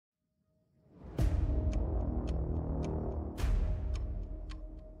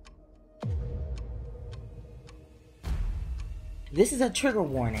This is a trigger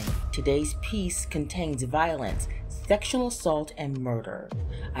warning. Today's piece contains violence, sexual assault, and murder.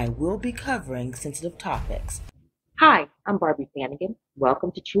 I will be covering sensitive topics. Hi, I'm Barbie Flanagan.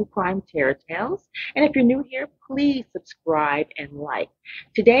 Welcome to True Crime Terror Tales. And if you're new here, please subscribe and like.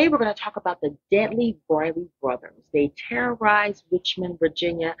 Today we're going to talk about the deadly Briley brothers. They terrorized Richmond,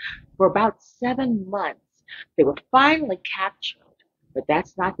 Virginia for about 7 months. They were finally captured, but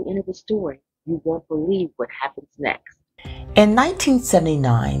that's not the end of the story. You won't believe what happens next. In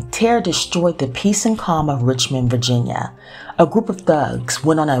 1979, terror destroyed the peace and calm of Richmond, Virginia. A group of thugs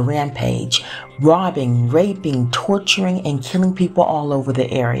went on a rampage, robbing, raping, torturing, and killing people all over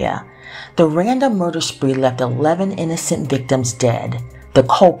the area. The random murder spree left 11 innocent victims dead. The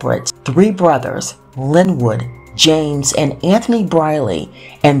culprits, 3 brothers, Linwood, James, and Anthony Briley,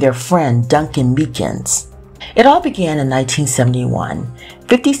 and their friend Duncan Meekins. It all began in 1971.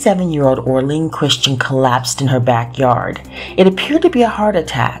 57-year-old Orlean Christian collapsed in her backyard. It appeared to be a heart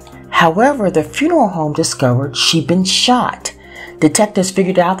attack. However, the funeral home discovered she'd been shot. Detectives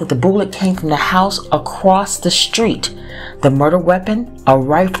figured out that the bullet came from the house across the street. The murder weapon? A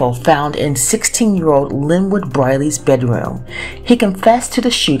rifle found in 16-year-old Linwood Briley's bedroom. He confessed to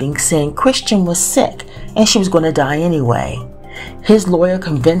the shooting, saying Christian was sick and she was going to die anyway. His lawyer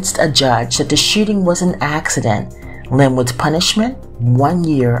convinced a judge that the shooting was an accident. Linwood's punishment? 1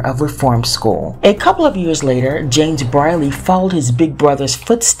 year of reform school. A couple of years later, James Briley followed his big brother's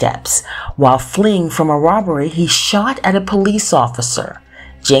footsteps. While fleeing from a robbery, he shot at a police officer.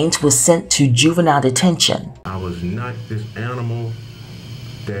 James was sent to juvenile detention. I was not this animal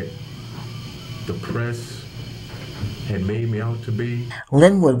that the press had made me out to be.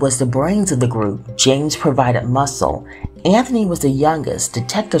 Linwood was the brains of the group. James provided muscle. Anthony was the youngest.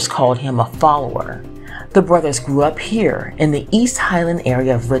 Detectives called him a follower. The brothers grew up here in the East Highland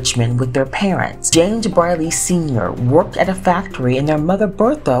area of Richmond with their parents. James Briley Sr. worked at a factory and their mother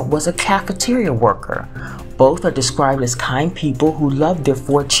Bertha was a cafeteria worker. Both are described as kind people who loved their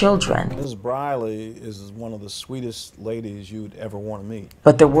 4 children. Ms. Briley is one of the sweetest ladies you'd ever want to meet.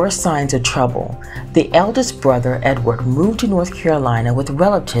 But there were signs of trouble. The eldest brother, Edward, moved to North Carolina with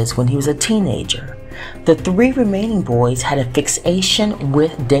relatives when he was a teenager. The 3 remaining boys had a fixation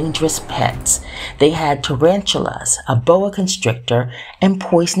with dangerous pets. They had tarantulas, a boa constrictor, and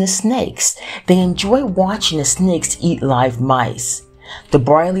poisonous snakes. They enjoyed watching the snakes eat live mice. The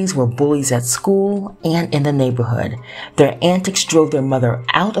Brileys were bullies at school and in the neighborhood. Their antics drove their mother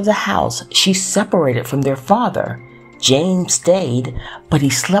out of the house. She separated from their father. James stayed, but he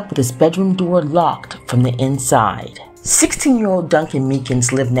slept with his bedroom door locked from the inside. 16-year-old Duncan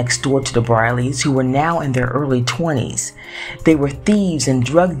Meekins lived next door to the Brileys, who were now in their early 20s. They were thieves and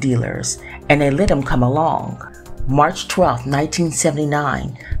drug dealers, and they let him come along. March 12,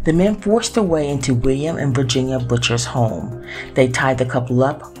 1979, the men forced their way into William and Virginia Butcher's home. They tied the couple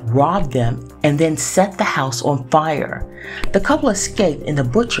up, robbed them, and then set the house on fire. The couple escaped, and the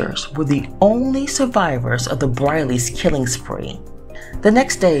Butchers were the only survivors of the Brileys' killing spree. The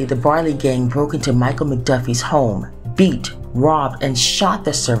next day, the Briley gang broke into Michael McDuffie's home, beat, robbed, and shot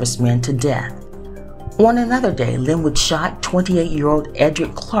the serviceman to death. On another day, Linwood shot 28-year-old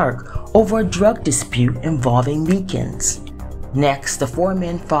Edric Clark over a drug dispute involving Meekins. Next, the 4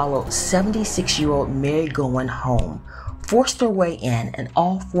 men followed 76-year-old Mary Gowan home, forced their way in, and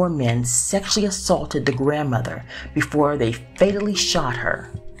all 4 men sexually assaulted the grandmother before they fatally shot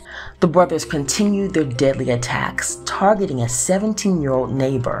her. The brothers continued their deadly attacks, targeting a 17-year-old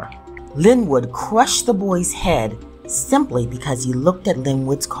neighbor. Linwood crushed the boy's head simply because he looked at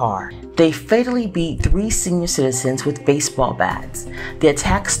Linwood's car. They fatally beat 3 senior citizens with baseball bats. The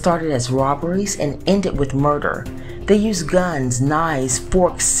attack started as robberies and ended with murder. They used guns, knives,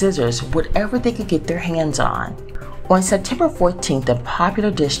 forks, scissors, whatever they could get their hands on. On September 14th, a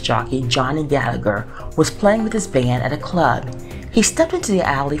popular disc jockey, Johnny Gallagher, was playing with his band at a club. He stepped into the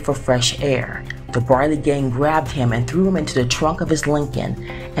alley for fresh air. The Briley gang grabbed him and threw him into the trunk of his Lincoln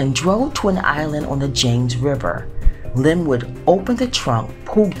and drove to an island on the James River. Linwood opened the trunk,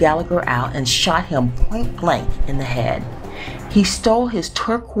 pulled Gallagher out, and shot him point blank in the head. He stole his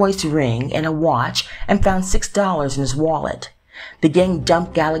turquoise ring and a watch and found $6 in his wallet. The gang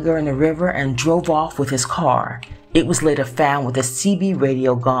dumped Gallagher in the river and drove off with his car. It was later found with the CB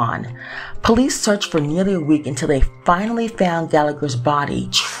radio gone. Police searched for nearly a week until they finally found Gallagher's body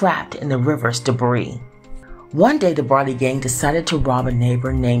trapped in the river's debris. One day, the Briley gang decided to rob a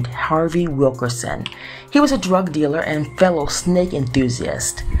neighbor named Harvey Wilkerson. He was a drug dealer and fellow snake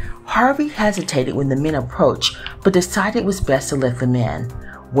enthusiast. Harvey hesitated when the men approached, but decided it was best to let them in.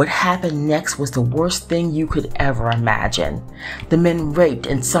 What happened next was the worst thing you could ever imagine. The men raped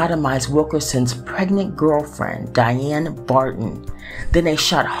and sodomized Wilkerson's pregnant girlfriend, Diane Barton. Then they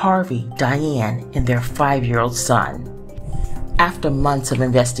shot Harvey, Diane, and their 5-year-old son. After months of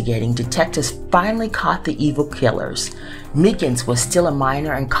investigating, detectives finally caught the evil killers. Meekins was still a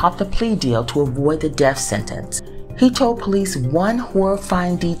minor and copped a plea deal to avoid the death sentence. He told police one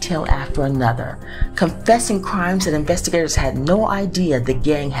horrifying detail after another, confessing crimes that investigators had no idea the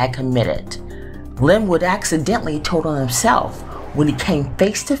gang had committed. Linwood accidentally told on himself when he came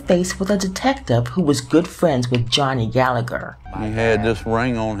face to face with a detective who was good friends with Johnny Gallagher. He had this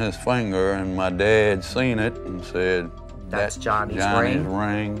ring on his finger, and my dad seen it and said, That's Johnny's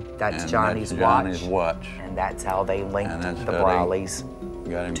ring. That's Johnny's watch. And that's how they linked the Brileys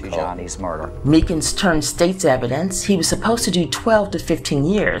to Johnny's murder. Meekins turned state's evidence. He was supposed to do 12 to 15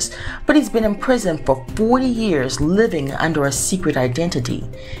 years, but he's been in prison for 40 years living under a secret identity.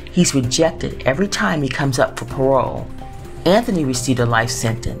 He's rejected every time he comes up for parole. Anthony received a life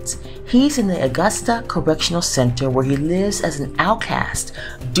sentence. He's in the Augusta Correctional Center where he lives as an outcast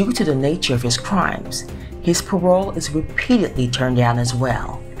due to the nature of his crimes. His parole is repeatedly turned down as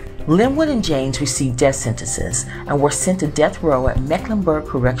well. Linwood and James received death sentences and were sent to death row at Mecklenburg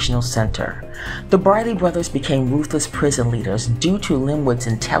Correctional Center. The Briley brothers became ruthless prison leaders due to Linwood's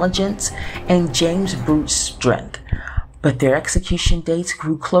intelligence and James' brute strength. But their execution dates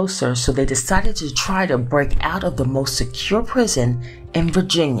grew closer, so they decided to try to break out of the most secure prison in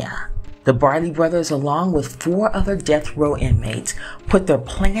Virginia. The Briley brothers, along with 4 other death row inmates, put their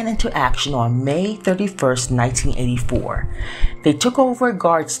plan into action on May 31, 1984. They took over a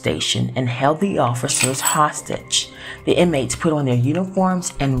guard station and held the officers hostage. The inmates put on their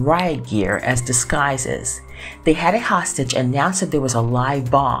uniforms and riot gear as disguises. They had a hostage announce that there was a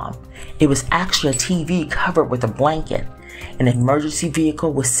live bomb. It was actually a TV covered with a blanket. An emergency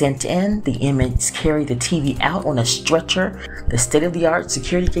vehicle was sent in. The inmates carried the TV out on a stretcher. The state-of-the-art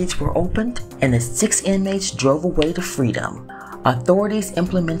security gates were opened, and the 6 inmates drove away to freedom. Authorities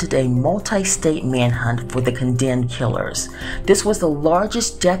implemented a multi-state manhunt for the condemned killers. This was the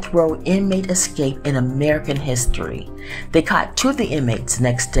largest death row inmate escape in American history. They caught 2 of the inmates the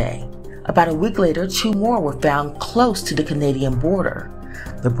next day. About a week later, 2 more were found close to the Canadian border.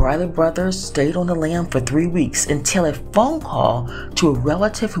 The Briley brothers stayed on the lam for 3 weeks until a phone call to a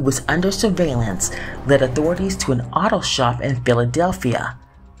relative who was under surveillance led authorities to an auto shop in Philadelphia.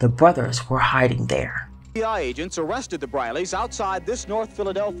 The brothers were hiding there. FBI agents arrested the Brileys outside this North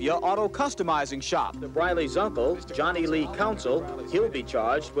Philadelphia auto customizing shop. The Brileys' uncle, Johnny Lee Counsel, he'll be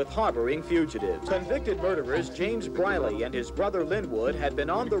charged with harboring fugitives. Convicted murderers James Briley and his brother Linwood had been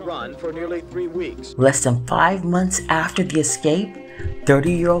on the run for nearly 3 weeks. Less than 5 months after the escape,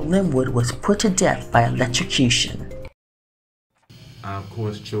 30-year-old Linwood was put to death by electrocution. I, of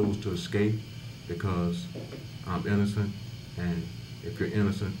course, chose to escape because I'm innocent, and if you're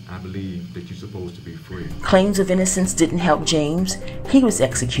innocent, I believe that you're supposed to be free. Claims of innocence didn't help James. He was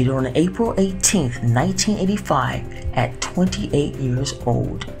executed on April 18, 1985, at 28 years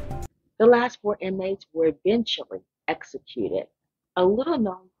old. The last 4 inmates were eventually executed. A little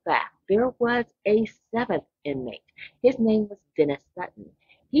known fact, there was a 7th inmate. His name was Dennis Sutton.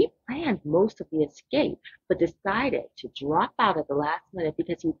 He planned most of the escape, but decided to drop out at the last minute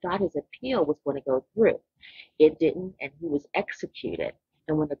because he thought his appeal was going to go through. It didn't, and he was executed.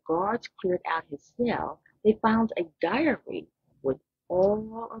 And when the guards cleared out his cell, they found a diary with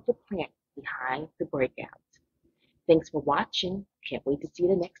all of the plans behind the breakouts. Thanks for watching. Can't wait to see you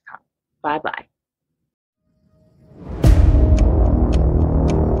the next time. Bye-bye.